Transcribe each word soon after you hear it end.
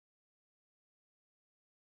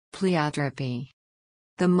Pleiotropy.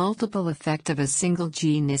 The multiple effect of a single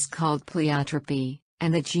gene is called pleiotropy,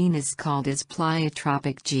 and the gene is called as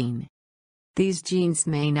pleiotropic gene. These genes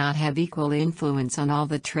may not have equal influence on all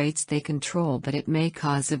the traits they control, but it may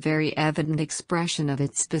cause a very evident expression of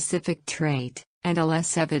its specific trait, and a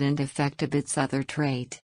less evident effect of its other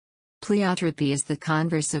trait. Pleiotropy is the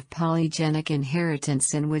converse of polygenic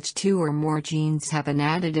inheritance, in which two or more genes have an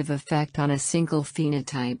additive effect on a single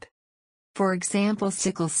phenotype. For example,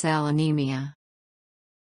 sickle cell anemia.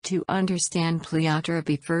 To understand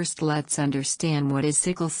pleiotropy, first let's understand what is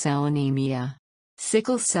sickle cell anemia.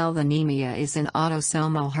 Sickle cell anemia is an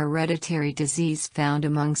autosomal hereditary disease found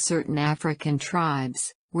among certain African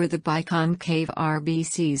tribes, where the biconcave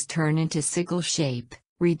RBCs turn into sickle shape,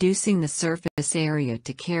 reducing the surface area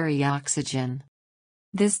to carry oxygen.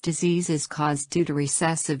 This disease is caused due to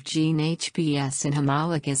recessive gene HBS in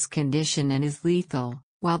homologous condition and is lethal,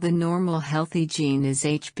 while the normal healthy gene is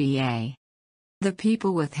HBA. The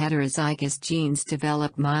people with heterozygous genes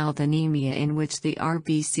develop mild anemia, in which the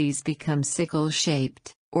RBCs become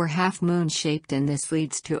sickle-shaped, or half-moon-shaped, and this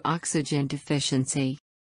leads to oxygen deficiency.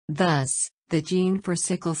 Thus, the gene for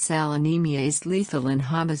sickle cell anemia is lethal in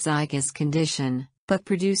homozygous condition, but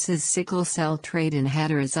produces sickle cell trait in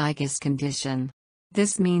heterozygous condition.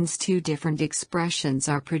 This means two different expressions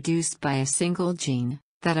are produced by a single gene,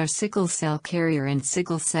 that are sickle cell carrier and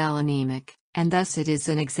sickle cell anemic, and thus it is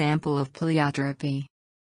an example of pleiotropy.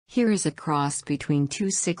 Here is a cross between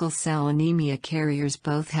two sickle cell anemia carriers,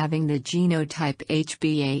 both having the genotype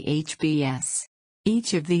HBA-HBS.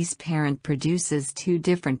 Each of these parent produces two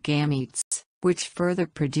different gametes, which further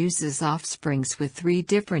produces offsprings with three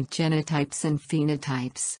different genotypes and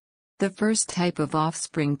phenotypes. The first type of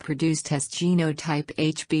offspring produced has genotype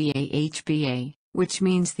HBA-HBA, which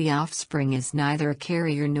means the offspring is neither a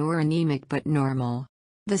carrier nor anemic but normal.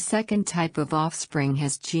 The second type of offspring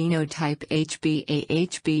has genotype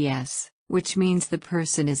HBA-HBS, which means the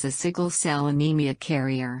person is a sickle cell anemia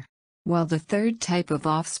carrier. While the third type of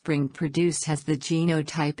offspring produced has the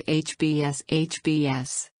genotype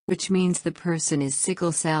HBS-HBS, which means the person is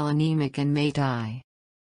sickle cell anemic and may die.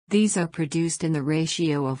 These are produced in the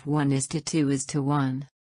ratio of 1:2:1.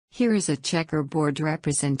 Here is a checkerboard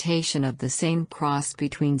representation of the same cross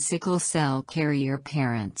between sickle cell carrier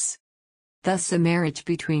parents. Thus, a marriage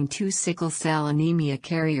between two sickle cell anemia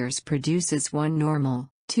carriers produces one normal,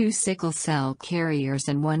 two sickle cell carriers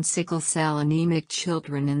and one sickle cell anemic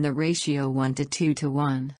children in the ratio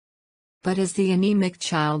 1:2:1. But as the anemic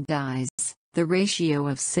child dies, the ratio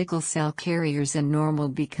of sickle cell carriers and normal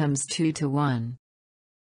becomes 2:1.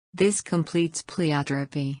 This completes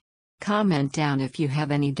pleiotropy. Comment down if you have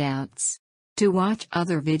any doubts. To watch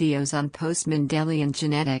other videos on post-Mendelian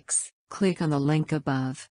genetics, click on the link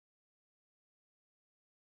above.